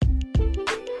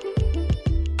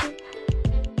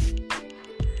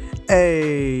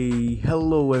Hey,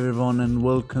 hello everyone, and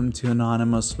welcome to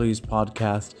Anonymously's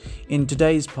podcast. In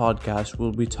today's podcast,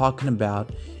 we'll be talking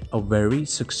about a very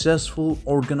successful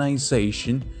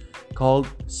organization called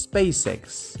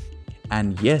SpaceX.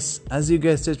 And yes, as you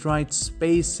guessed it right,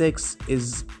 SpaceX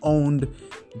is owned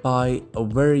by a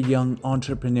very young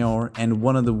entrepreneur and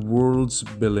one of the world's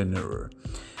billionaires.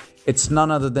 It's none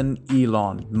other than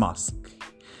Elon Musk.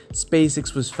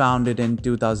 SpaceX was founded in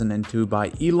 2002 by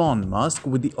Elon Musk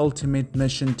with the ultimate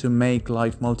mission to make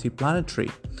life multiplanetary.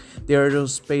 The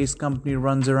aerospace company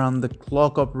runs around the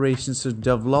clock operations to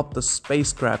develop the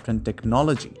spacecraft and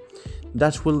technology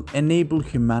that will enable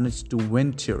humanity to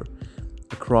venture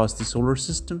across the solar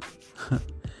system.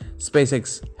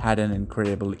 SpaceX had an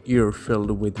incredible year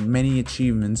filled with many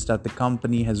achievements that the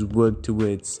company has worked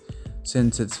towards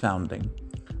since its founding.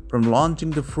 From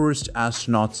launching the first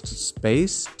astronauts to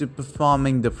space to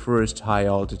performing the first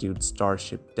high-altitude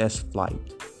Starship test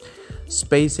flight,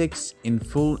 SpaceX in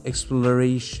Full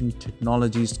Exploration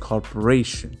Technologies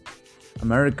Corporation,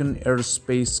 American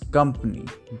aerospace company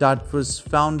that was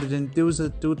founded in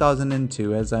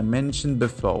 2002, as I mentioned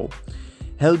before,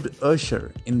 helped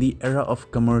usher in the era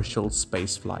of commercial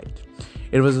spaceflight.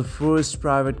 It was the first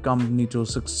private company to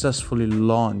successfully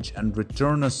launch and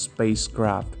return a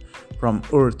spacecraft from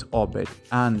Earth orbit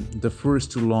and the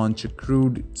first to launch a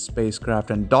crewed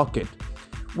spacecraft and dock it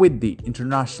with the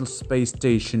International Space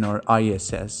Station or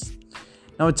ISS.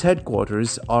 Now its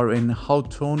headquarters are in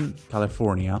Hawthorne,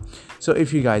 California. So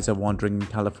if you guys are wandering in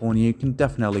California, you can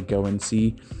definitely go and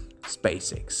see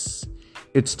SpaceX.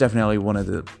 It's definitely one of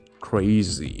the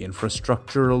crazy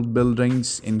infrastructural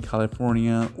buildings in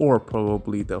California, or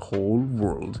probably the whole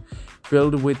world,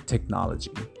 filled with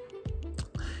technology.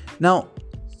 Now,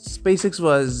 SpaceX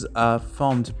was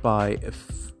formed by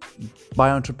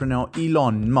entrepreneur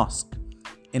Elon Musk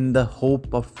in the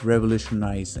hope of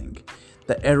revolutionizing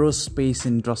the aerospace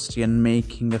industry and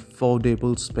making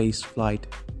affordable spaceflight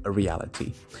a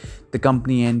reality. The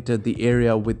company entered the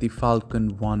area with the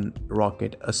Falcon 1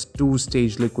 rocket, a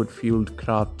two-stage liquid-fueled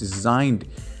craft designed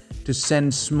to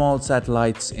send small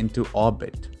satellites into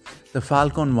orbit. The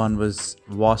Falcon 1 was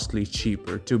vastly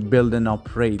cheaper to build and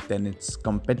operate than its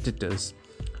competitors,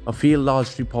 a field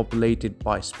largely populated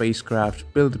by spacecraft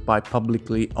built by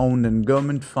publicly owned and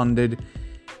government-funded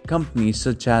companies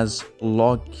such as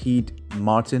Lockheed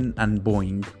Martin and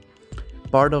Boeing.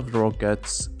 Part of the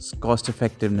rocket's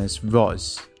cost-effectiveness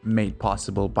was made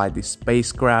possible by the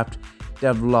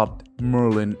spacecraft-developed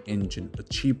Merlin engine, a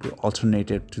cheaper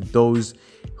alternative to those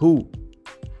who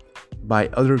by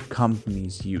other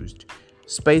companies used.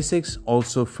 SpaceX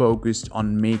also focused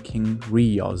on making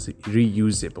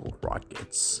reusable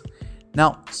rockets.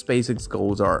 Now, SpaceX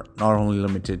goals are not only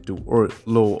limited to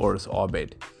low Earth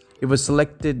orbit. It was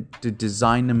selected to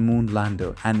design a moon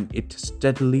lander, and it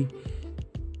steadily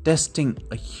testing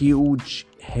a huge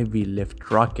heavy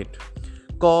lift rocket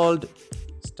called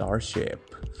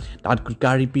Starship that could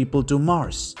carry people to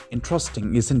Mars.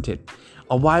 Interesting, isn't it?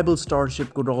 A viable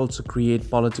Starship could also create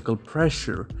political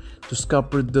pressure to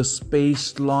scupper the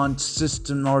Space Launch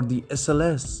System, or the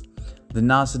SLS. The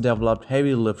NASA developed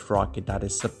heavy lift rocket that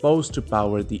is supposed to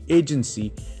power the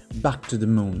agency back to the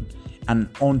moon and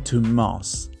onto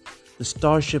Mars. The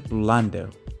Starship lander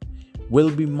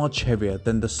will be much heavier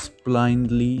than the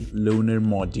splendidly lunar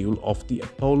module of the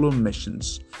Apollo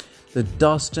missions. The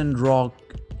dust and rock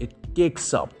it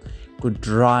kicks up could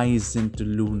rise into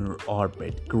lunar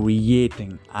orbit,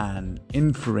 creating an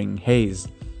interfering haze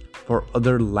for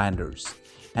other landers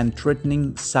and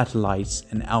threatening satellites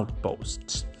and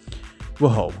outposts.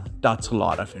 Whoa, that's a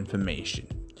lot of information.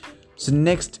 So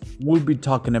next, we'll be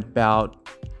talking about,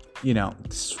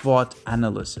 SWOT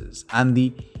analysis and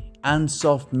the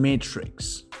Ansoff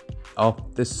matrix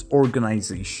of this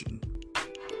organization.